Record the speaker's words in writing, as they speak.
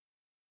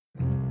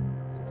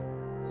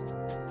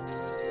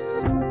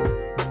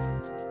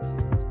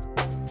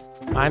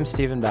I'm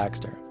Stephen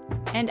Baxter.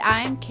 And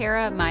I'm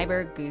Kara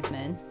Myberg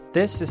Guzman.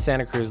 This is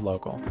Santa Cruz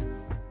Local.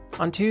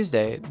 On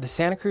Tuesday, the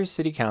Santa Cruz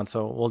City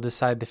Council will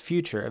decide the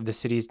future of the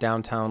city's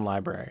downtown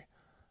library.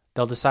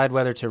 They'll decide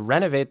whether to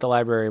renovate the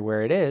library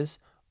where it is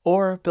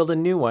or build a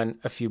new one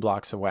a few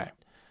blocks away.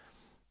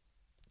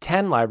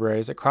 10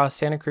 libraries across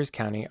Santa Cruz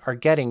County are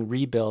getting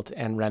rebuilt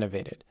and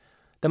renovated.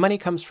 The money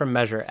comes from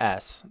Measure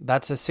S.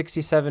 That's a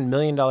 $67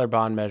 million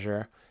bond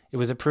measure. It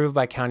was approved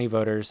by county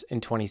voters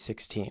in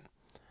 2016.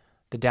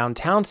 The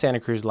downtown Santa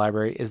Cruz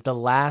Library is the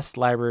last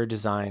library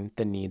design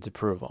that needs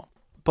approval.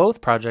 Both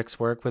projects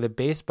work with a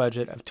base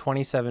budget of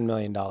 $27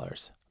 million,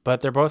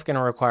 but they're both going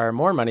to require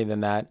more money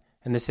than that,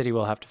 and the city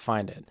will have to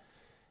find it.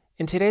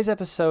 In today's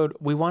episode,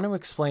 we want to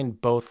explain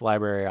both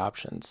library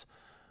options.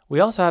 We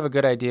also have a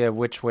good idea of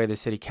which way the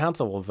city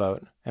council will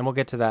vote, and we'll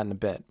get to that in a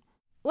bit.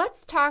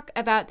 Let's talk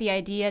about the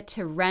idea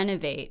to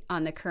renovate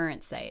on the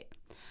current site.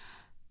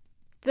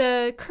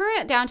 The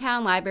current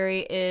downtown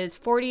library is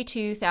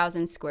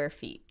 42,000 square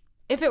feet.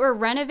 If it were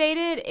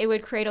renovated, it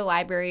would create a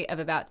library of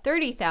about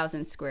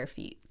 30,000 square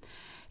feet.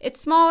 It's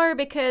smaller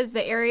because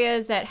the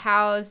areas that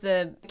house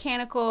the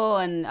mechanical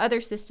and other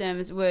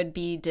systems would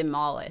be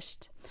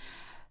demolished.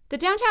 The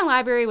downtown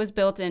library was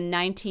built in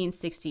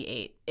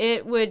 1968.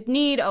 It would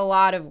need a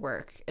lot of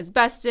work.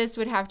 Asbestos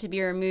would have to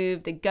be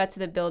removed, the guts of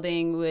the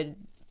building would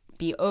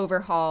be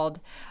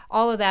overhauled.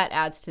 All of that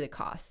adds to the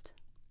cost.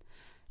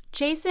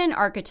 Jason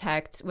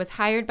Architects was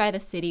hired by the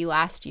city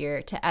last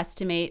year to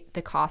estimate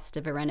the cost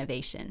of a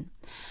renovation.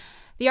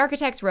 The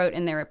architects wrote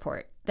in their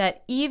report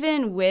that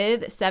even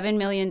with $7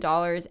 million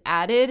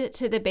added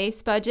to the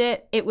base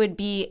budget, it would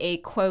be a,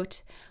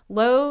 quote,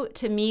 low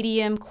to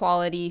medium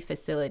quality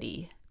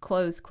facility,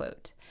 close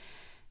quote.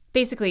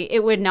 Basically,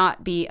 it would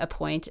not be a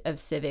point of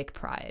civic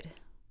pride.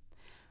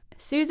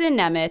 Susan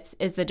Nemitz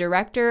is the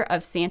director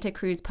of Santa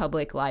Cruz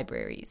Public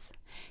Libraries.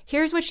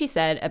 Here's what she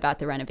said about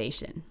the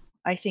renovation.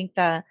 I think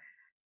the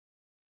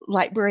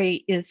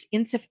library is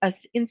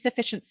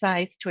insufficient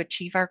size to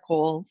achieve our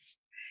goals.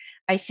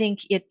 I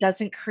think it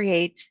doesn't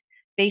create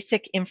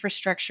basic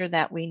infrastructure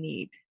that we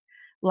need,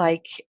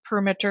 like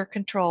perimeter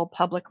control,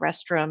 public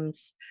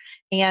restrooms,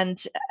 and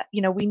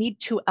we need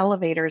 2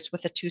 elevators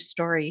with a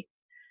 2-story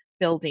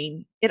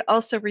building. It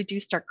also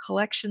reduced our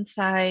collection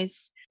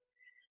size.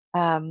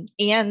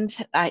 And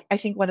I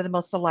think one of the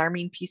most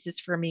alarming pieces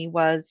for me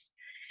was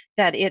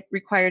that it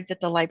required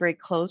that the library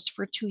closed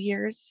for 2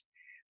 years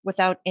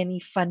without any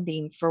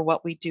funding for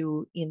what we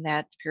do in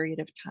that period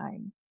of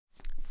time.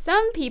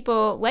 Some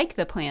people like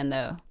the plan,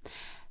 though.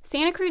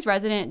 Santa Cruz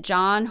resident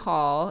John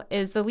Hall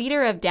is the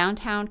leader of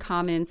Downtown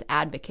Commons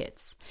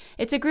Advocates.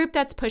 It's a group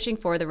that's pushing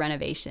for the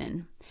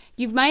renovation.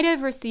 You might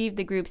have received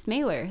the group's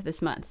mailer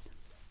this month.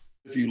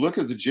 If you look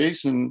at the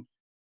Jason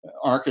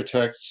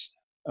Architects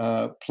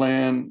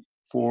plan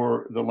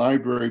for the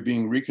library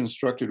being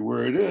reconstructed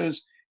where it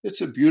is, it's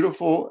a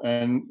beautiful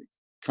and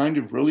kind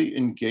of really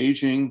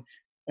engaging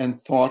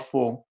and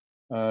thoughtful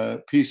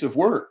piece of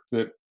work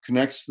that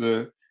connects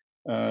the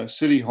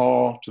city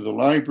hall to the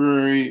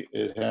library.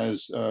 It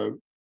has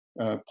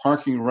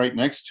parking right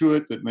next to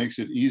it that makes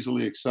it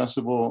easily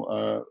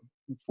accessible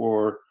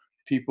for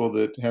people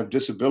that have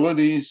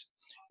disabilities.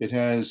 It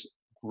has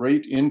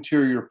great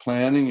interior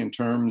planning in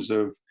terms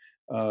of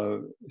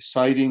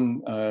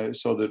sighting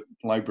so that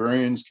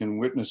librarians can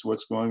witness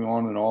what's going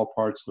on in all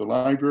parts of the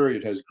library.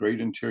 It has great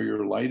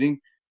interior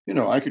lighting.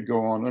 I could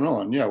go on and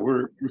on. Yeah,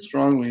 we're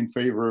strongly in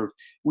favor of,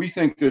 we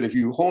think that if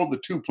you hold the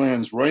 2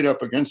 plans right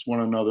up against one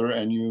another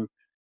and you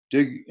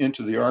dig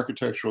into the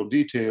architectural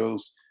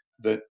details,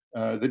 that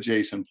the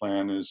Jason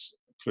plan is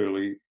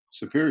clearly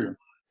superior.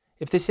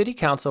 If the city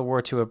council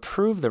were to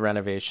approve the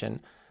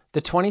renovation,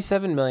 the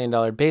 $27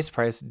 million base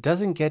price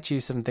doesn't get you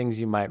some things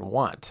you might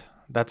want.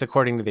 That's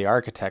according to the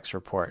architect's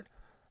report.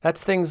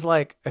 That's things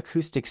like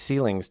acoustic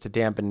ceilings to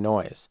dampen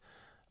noise,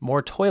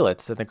 more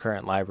toilets than the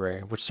current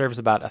library, which serves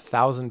about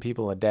 1,000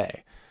 people a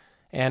day,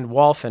 and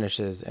wall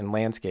finishes and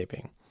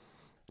landscaping.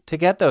 To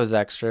get those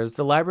extras,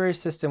 the library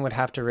system would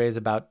have to raise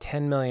about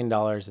 $10 million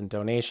in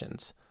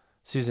donations.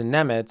 Susan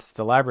Nemitz,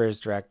 the library's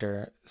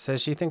director,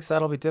 says she thinks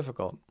that'll be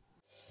difficult.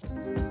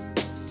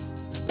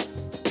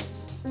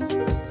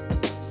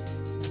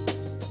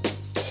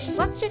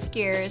 Let's shift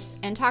gears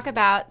and talk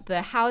about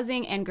the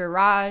housing and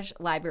garage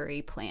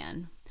library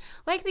plan.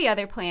 Like the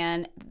other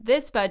plan,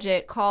 this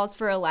budget calls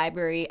for a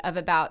library of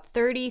about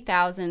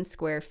 30,000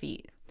 square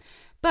feet.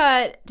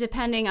 But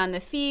depending on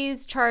the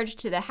fees charged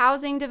to the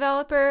housing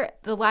developer,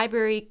 the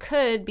library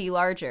could be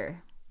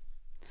larger.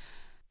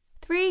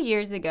 3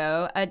 years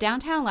ago, a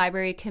downtown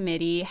library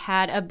committee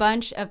had a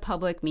bunch of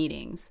public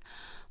meetings.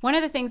 One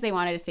of the things they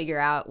wanted to figure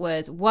out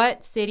was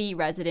what city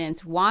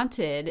residents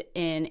wanted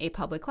in a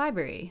public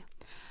library.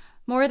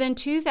 More than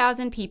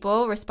 2,000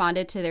 people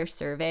responded to their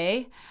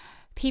survey.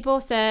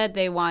 People said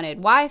they wanted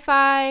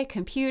Wi-Fi,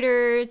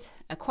 computers,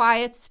 a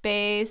quiet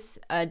space,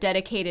 a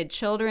dedicated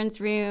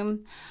children's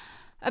room.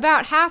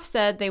 About half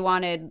said they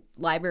wanted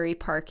library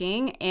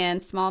parking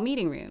and small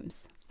meeting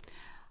rooms.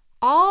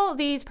 All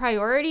these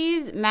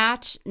priorities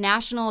match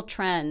national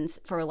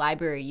trends for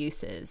library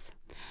uses.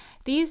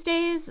 These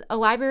days, a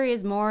library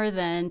is more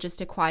than just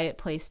a quiet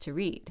place to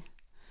read.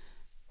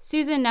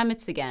 Susan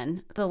Nemitz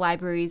again, the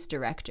library's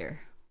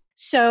director.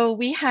 So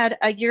we had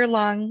a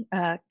year-long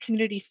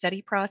community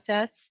study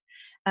process.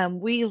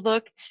 We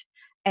looked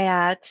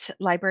at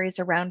libraries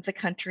around the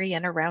country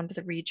and around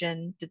the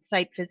region, did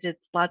site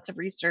visits, lots of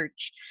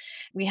research.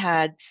 We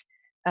had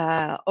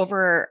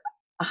over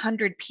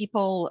 100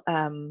 people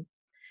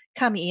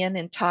come in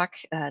and talk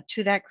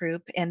to that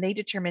group, and they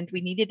determined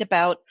we needed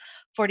about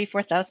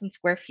 44,000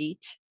 square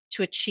feet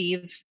to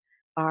achieve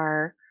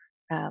our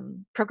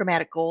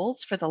programmatic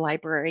goals for the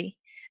library.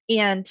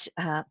 And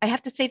I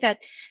have to say that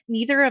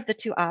neither of the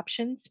two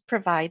options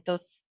provide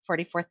those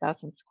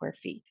 44,000 square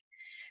feet.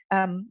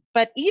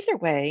 But either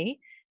way,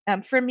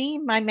 for me,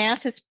 my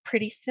math is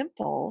pretty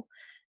simple.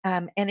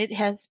 And it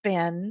has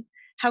been,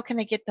 how can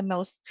I get the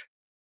most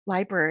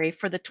library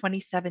for the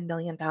 $27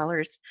 million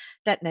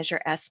that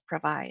Measure S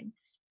provides?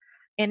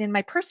 And in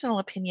my personal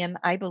opinion,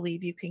 I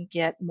believe you can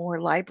get more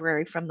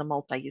library from the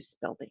multi-use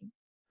building.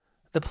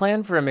 The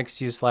plan for a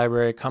mixed-use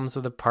library comes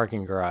with a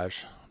parking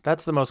garage.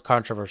 That's the most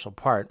controversial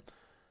part.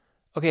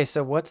 Okay,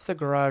 so what's the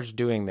garage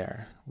doing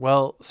there?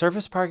 Well,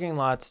 surface parking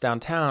lots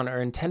downtown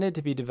are intended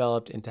to be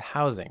developed into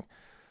housing.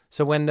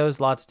 So when those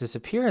lots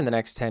disappear in the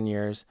next 10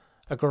 years,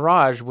 a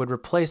garage would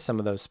replace some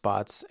of those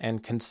spots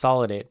and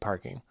consolidate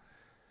parking.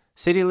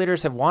 City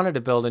leaders have wanted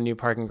to build a new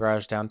parking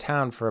garage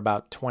downtown for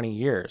about 20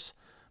 years,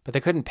 but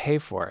they couldn't pay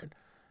for it.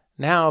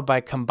 Now,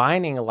 by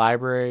combining a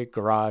library,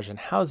 garage, and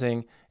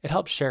housing, it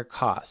helps share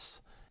costs.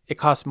 It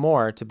costs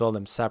more to build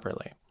them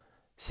separately.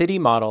 City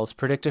models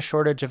predict a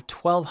shortage of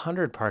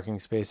 1,200 parking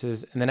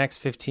spaces in the next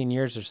 15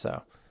 years or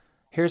so.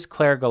 Here's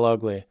Claire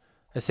Gologli,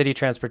 a city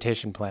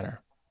transportation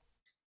planner.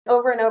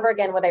 Over and over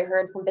again, what I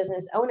heard from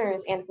business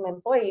owners and from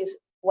employees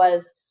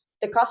was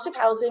the cost of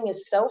housing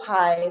is so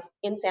high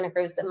in Santa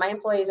Cruz that my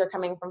employees are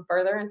coming from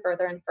further and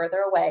further and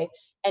further away,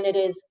 and it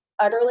is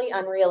utterly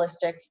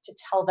unrealistic to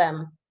tell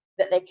them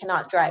that they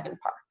cannot drive and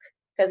park.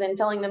 Because in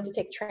telling them to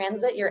take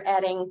transit, you're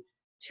adding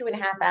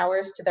 2.5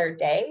 hours to their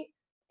day,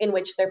 in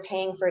which they're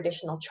paying for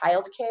additional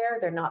childcare,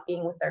 they're not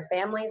being with their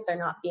families, they're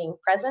not being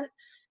present.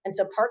 And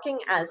so parking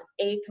as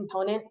a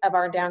component of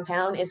our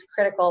downtown is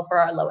critical for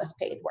our lowest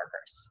paid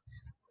workers.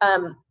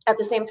 At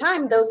the same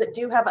time, those that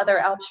do have other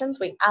options,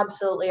 we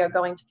absolutely are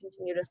going to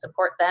continue to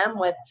support them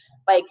with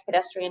bike,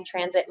 pedestrian,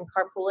 transit, and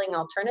carpooling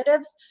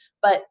alternatives.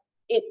 But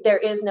there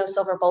is no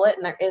silver bullet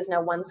and there is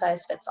no one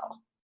size fits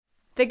all.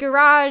 The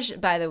garage,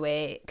 by the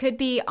way, could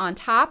be on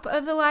top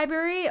of the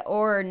library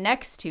or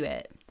next to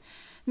it.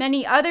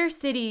 Many other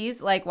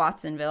cities, like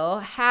Watsonville,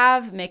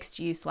 have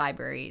mixed-use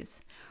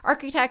libraries.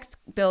 Architects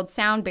build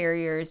sound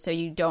barriers so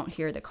you don't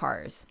hear the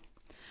cars.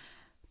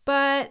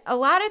 But a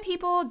lot of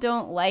people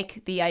don't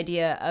like the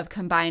idea of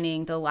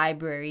combining the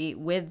library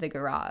with the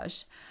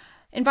garage.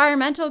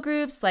 Environmental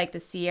groups like the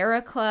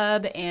Sierra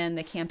Club and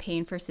the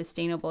Campaign for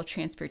Sustainable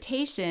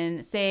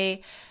Transportation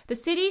say the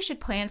city should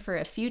plan for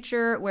a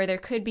future where there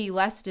could be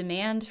less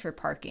demand for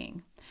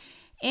parking.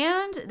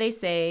 And they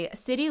say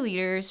city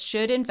leaders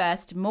should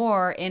invest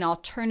more in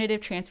alternative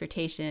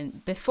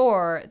transportation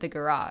before the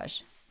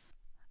garage.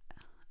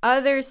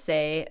 Others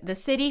say the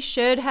city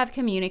should have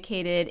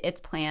communicated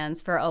its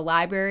plans for a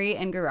library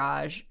and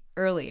garage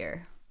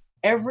earlier.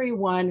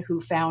 Everyone who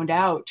found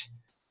out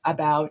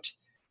about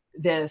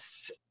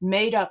this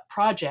made-up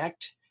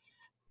project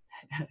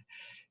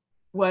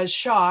was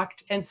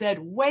shocked and said,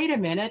 wait a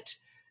minute,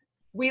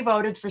 we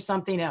voted for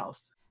something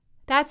else.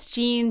 That's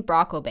Jean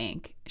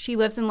Brocklebank. She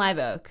lives in Live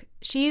Oak.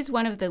 She's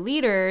one of the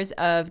leaders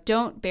of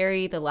Don't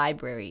Bury the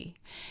Library.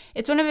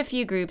 It's one of a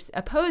few groups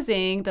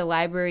opposing the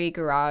library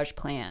garage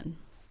plan.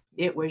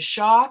 It was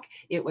shock.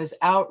 It was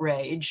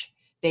outrage.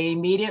 They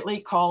immediately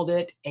called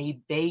it a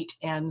bait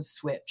and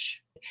switch.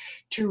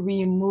 To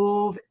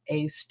remove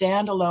a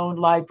standalone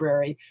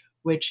library,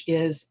 which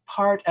is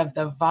part of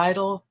the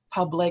vital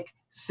public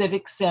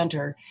civic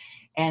center,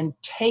 and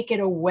take it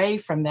away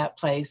from that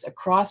place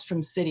across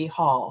from City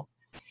Hall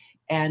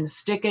and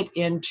stick it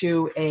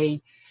into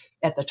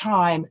at the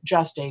time,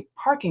 just a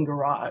parking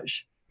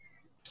garage.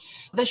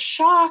 The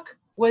shock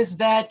was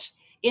that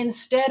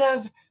instead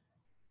of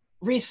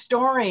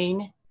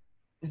restoring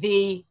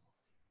the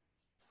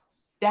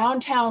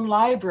downtown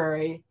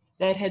library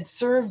that had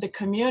served the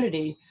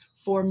community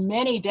for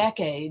many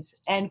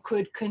decades and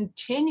could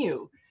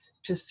continue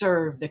to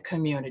serve the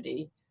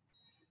community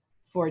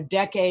for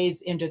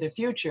decades into the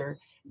future,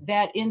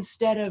 that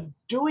instead of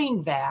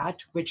doing that,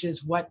 which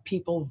is what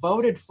people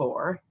voted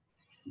for,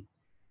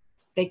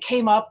 they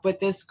came up with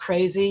this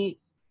crazy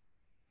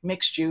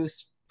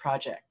mixed-use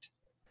project.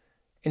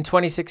 In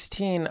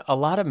 2016, a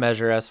lot of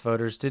Measure S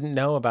voters didn't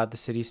know about the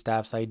city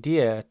staff's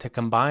idea to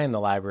combine the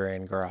library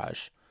and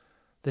garage.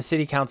 The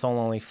city council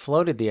only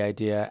floated the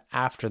idea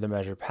after the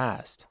measure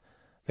passed.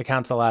 The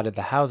council added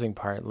the housing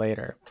part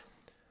later.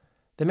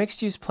 The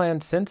mixed-use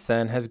plan since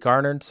then has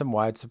garnered some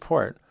wide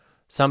support.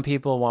 Some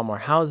people want more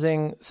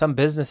housing, some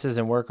businesses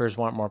and workers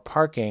want more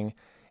parking,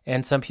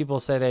 and some people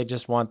say they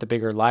just want the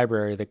bigger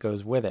library that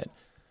goes with it.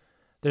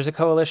 There's a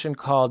coalition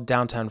called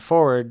Downtown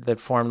Forward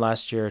that formed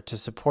last year to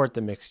support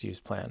the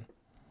mixed-use plan.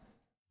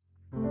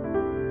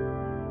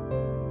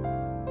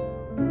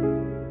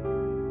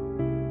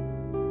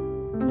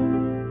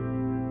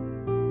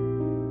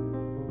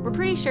 We're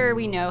pretty sure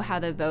we know how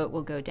the vote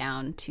will go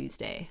down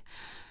Tuesday.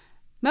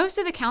 Most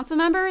of the council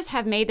members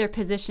have made their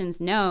positions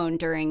known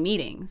during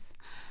meetings.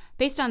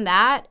 Based on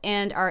that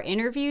and our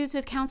interviews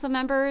with council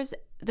members,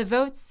 the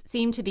votes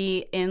seem to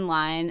be in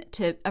line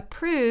to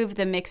approve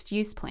the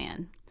mixed-use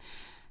plan.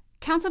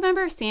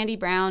 Councilmember Sandy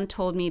Brown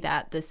told me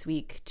that this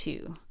week,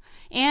 too.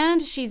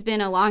 And she's been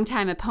a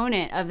longtime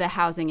opponent of the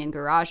housing and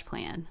garage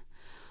plan.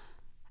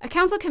 A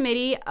council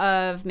committee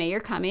of Mayor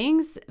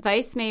Cummings,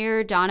 Vice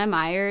Mayor Donna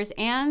Myers,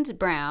 and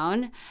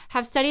Brown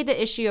have studied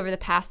the issue over the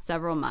past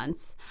several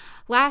months.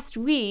 Last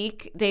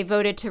week, they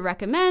voted to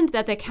recommend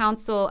that the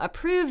council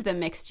approve the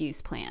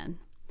mixed-use plan.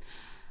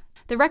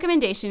 The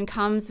recommendation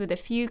comes with a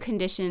few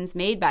conditions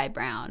made by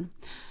Brown: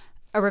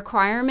 a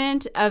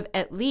requirement of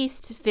at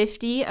least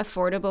 50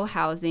 affordable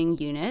housing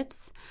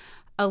units,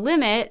 a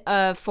limit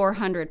of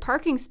 400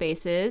 parking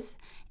spaces,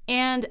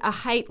 and a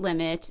height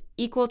limit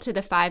equal to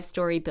the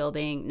 5-story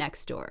building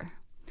next door.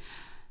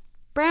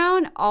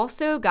 Brown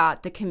also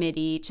got the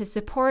committee to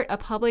support a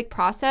public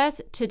process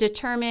to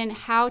determine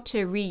how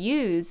to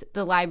reuse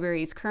the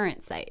library's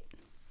current site.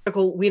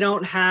 We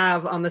don't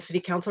have on the city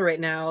council right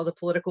now the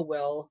political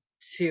will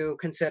to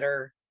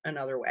consider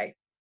another way.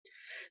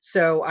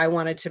 So I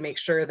wanted to make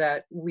sure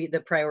that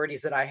the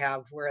priorities that I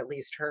have were at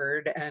least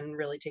heard and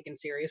really taken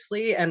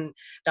seriously. And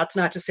that's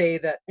not to say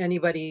that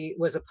anybody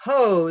was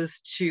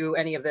opposed to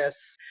any of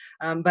this,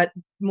 but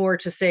more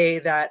to say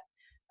that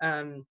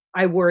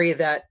I worry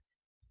that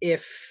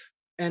if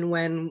and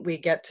when we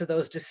get to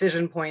those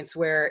decision points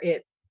where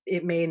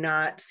it may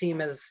not seem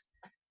as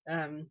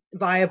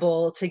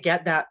viable to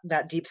get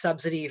that deep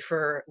subsidy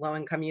for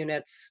low-income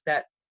units,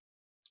 that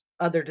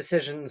other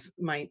decisions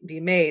might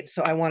be made.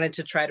 So I wanted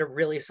to try to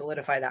really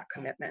solidify that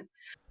commitment.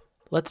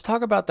 Let's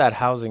talk about that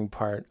housing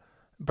part.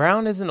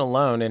 Brown isn't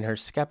alone in her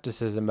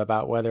skepticism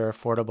about whether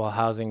affordable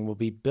housing will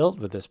be built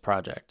with this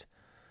project.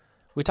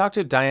 We talked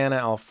to Diana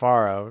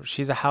Alfaro.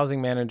 She's a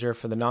housing manager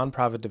for the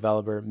nonprofit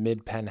developer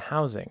Mid-Penn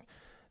Housing.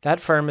 That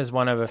firm is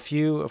one of a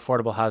few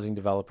affordable housing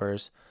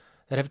developers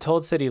that have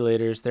told city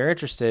leaders they're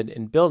interested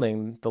in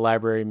building the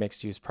library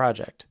mixed-use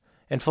project.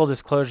 In full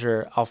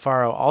disclosure,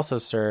 Alfaro also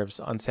serves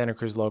on Santa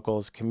Cruz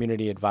Local's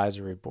Community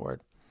Advisory Board.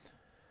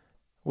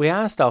 We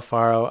asked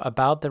Alfaro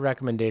about the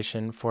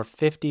recommendation for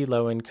 50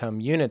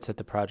 low-income units at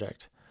the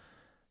project.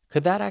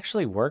 Could that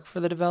actually work for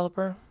the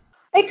developer?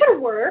 It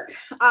could work.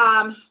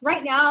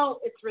 Right now,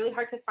 it's really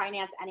hard to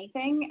finance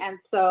anything, and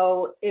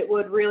so it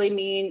would really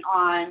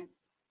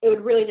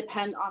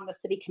depend on the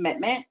city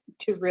commitment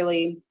to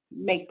really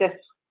make this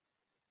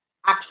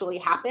actually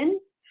happen.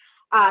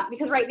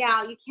 Because right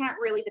now you can't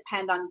really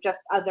depend on just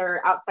other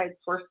outside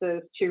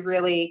sources to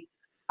really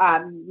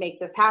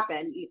make this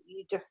happen.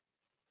 You just,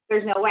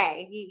 there's no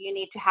way. You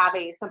need to have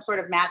some sort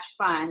of match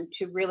fund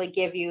to really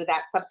give you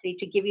that subsidy,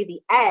 to give you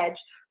the edge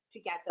to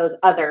get those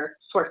other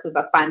sources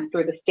of funds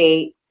through the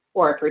state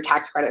or through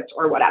tax credits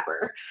or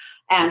whatever.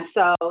 And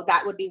so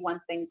that would be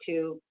one thing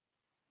to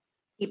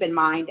keep in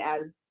mind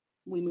as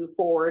we move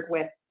forward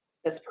with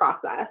this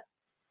process.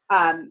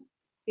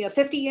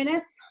 50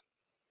 units,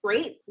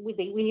 great. We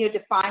need to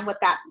define what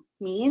that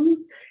means.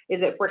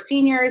 Is it for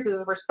seniors? Is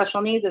it for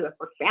special needs? Is it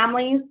for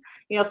families?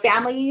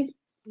 Family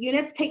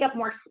units take up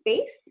more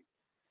space,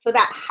 so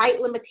that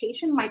height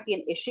limitation might be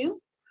an issue.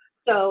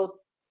 So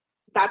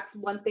that's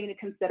one thing to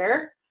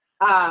consider.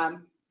 And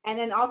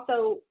then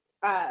also,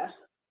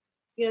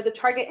 the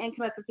target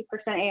income of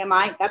 50%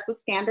 AMI, that's a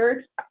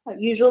standard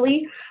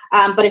usually.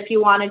 But if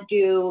you want to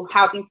do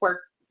housing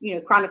for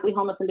chronically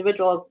homeless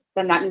individuals,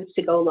 then that needs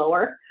to go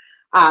lower.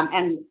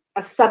 And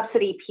a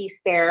subsidy piece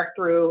there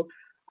through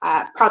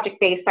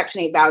project-based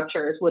Section 8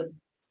 vouchers would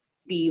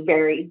be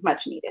very much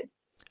needed.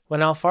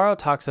 When Alfaro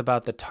talks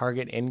about the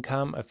target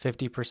income of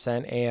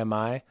 50%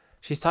 AMI,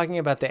 she's talking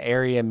about the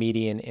area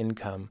median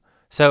income.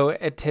 So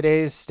at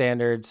today's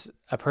standards,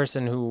 a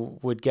person who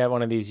would get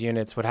one of these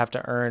units would have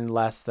to earn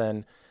less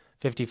than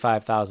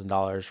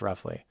 $55,000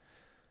 roughly.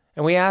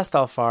 And we asked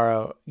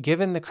Alfaro,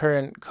 given the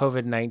current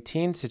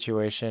COVID-19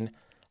 situation,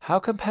 how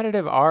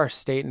competitive are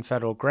state and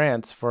federal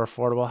grants for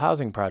affordable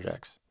housing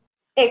projects?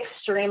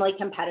 Extremely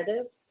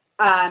competitive.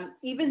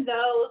 Even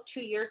though 2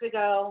 years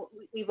ago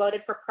we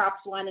voted for Props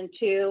 1 and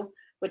 2,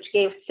 which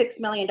gave $6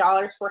 million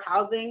for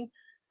housing,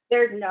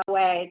 there's no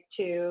way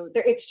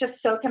it's just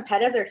so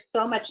competitive. There's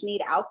so much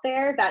need out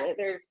there that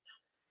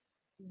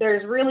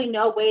there's really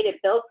no way to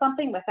build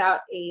something without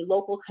a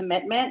local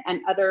commitment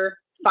and other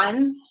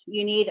funds.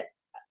 You need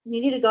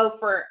to go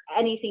for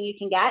anything you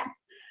can get.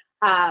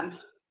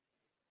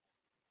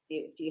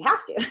 You have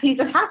to. You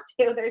just have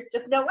to. There's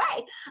just no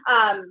way.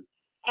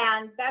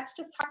 And that's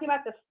just talking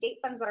about the state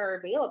funds that are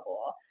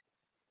available.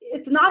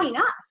 It's not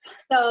enough.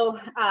 So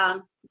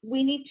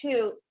we need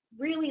to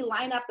really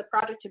line up the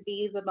project to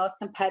be the most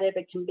competitive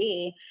it can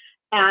be.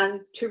 And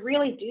to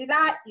really do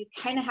that, you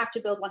kind of have to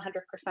build 100%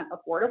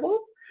 affordable.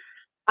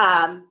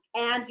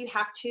 And you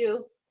have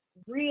to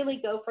really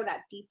go for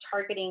that deep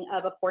targeting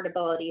of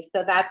affordability.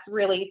 So that's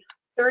really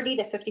 30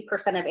 to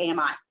 50% of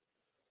AMI.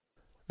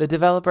 The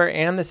developer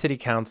and the city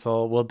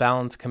council will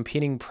balance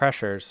competing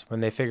pressures when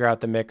they figure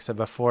out the mix of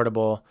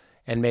affordable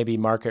and maybe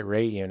market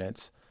rate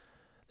units.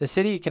 The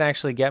city can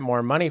actually get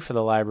more money for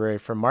the library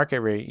from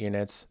market rate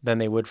units than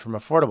they would from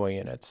affordable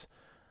units.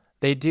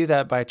 They do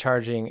that by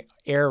charging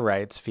air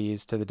rights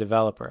fees to the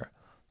developer.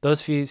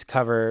 Those fees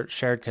cover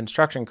shared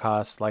construction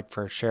costs like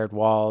for shared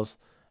walls,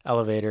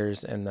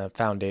 elevators, and the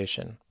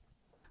foundation.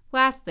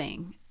 Last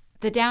thing,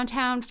 the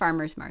downtown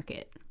farmers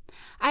market.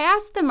 I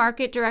asked the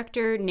market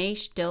director,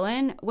 Naish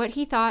Dillon, what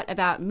he thought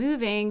about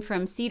moving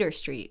from Cedar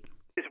Street.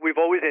 We've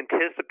always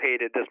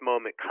anticipated this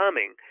moment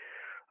coming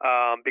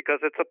because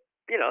it's a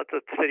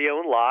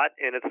city-owned lot,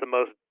 and it's the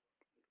most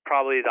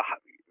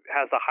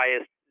has the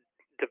highest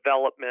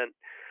development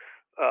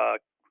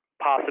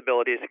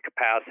possibilities and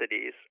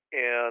capacities,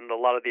 and a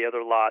lot of the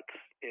other lots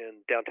in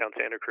downtown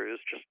Santa Cruz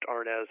just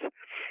aren't as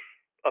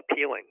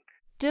appealing.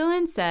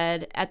 Dillon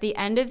said at the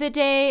end of the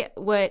day,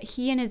 what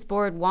he and his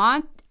board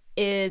want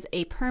is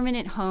a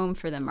permanent home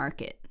for the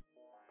market.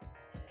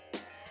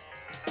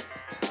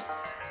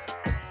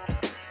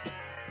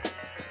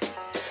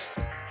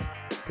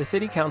 The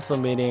City Council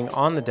meeting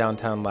on the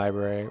Downtown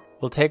Library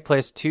will take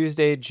place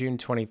Tuesday, June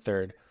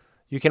 23rd.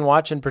 You can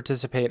watch and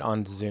participate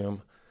on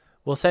Zoom.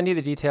 We'll send you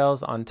the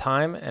details on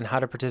time and how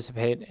to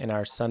participate in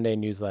our Sunday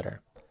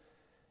newsletter.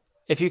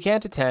 If you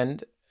can't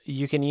attend,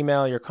 you can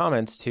email your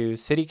comments to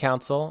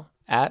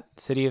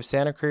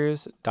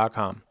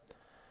citycouncil@cityofsantacruz.com.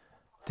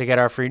 To get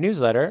our free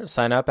newsletter,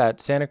 sign up at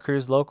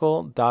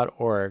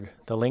santacruzlocal.org.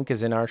 The link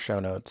is in our show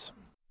notes.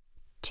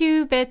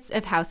 2 bits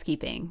of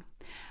housekeeping.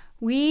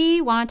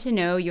 We want to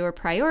know your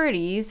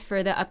priorities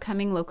for the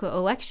upcoming local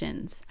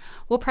elections.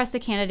 We'll press the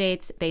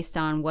candidates based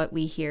on what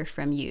we hear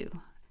from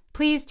you.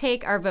 Please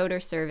take our voter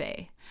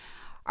survey.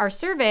 Our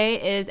survey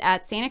is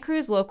at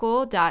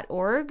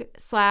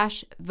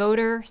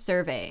santacruzlocal.org/voter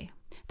survey.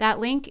 That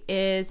link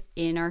is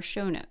in our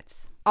show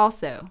notes.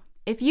 Also,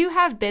 if you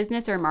have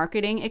business or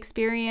marketing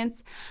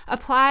experience,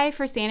 apply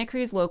for Santa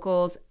Cruz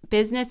Local's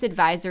Business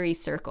Advisory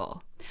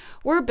Circle.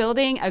 We're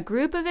building a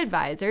group of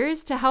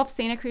advisors to help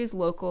Santa Cruz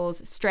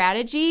Local's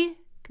strategy,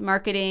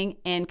 marketing,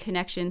 and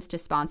connections to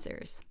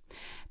sponsors.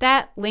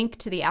 That link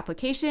to the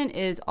application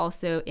is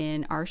also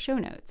in our show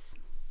notes.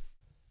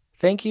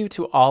 Thank you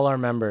to all our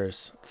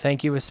members.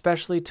 Thank you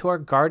especially to our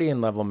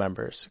Guardian level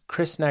members,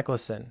 Chris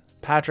Nicholson,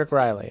 Patrick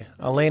Riley,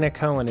 Elena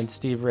Cohen and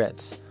Steve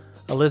Ritz,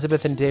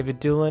 Elizabeth and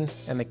David Doolin,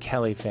 and the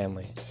Kelly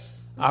family.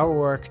 Our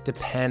work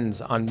depends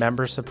on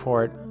member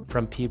support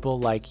from people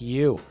like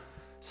you.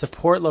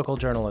 Support local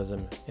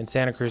journalism in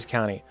Santa Cruz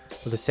County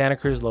with a Santa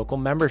Cruz Local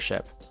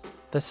membership.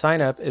 The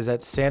sign-up is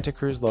at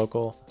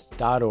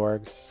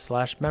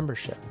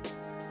santacruzlocal.org/membership.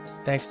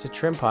 Thanks to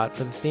Trimpot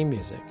for the theme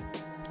music.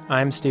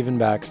 I'm Stephen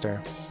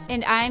Baxter.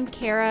 And I'm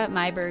Kara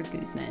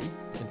Myberg-Guzman.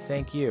 And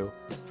thank you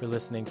for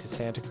listening to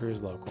Santa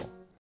Cruz Local.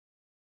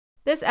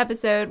 This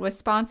episode was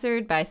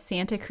sponsored by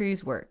Santa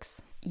Cruz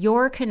Works,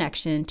 your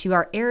connection to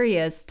our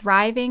area's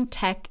thriving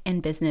tech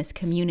and business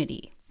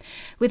community.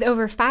 With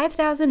over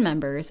 5,000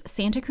 members,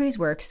 Santa Cruz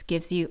Works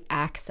gives you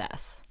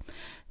access.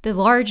 The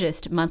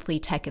largest monthly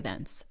tech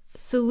events,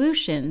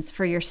 solutions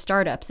for your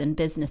startups and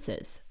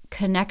businesses,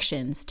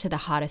 connections to the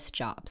hottest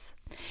jobs,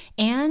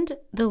 and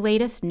the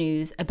latest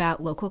news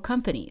about local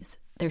companies,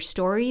 their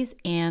stories,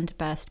 and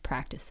best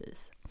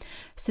practices.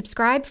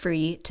 Subscribe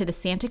free to the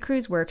Santa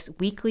Cruz Works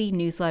weekly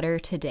newsletter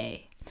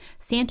today.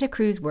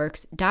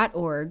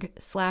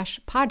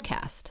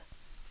 santacruzworks.org/podcast.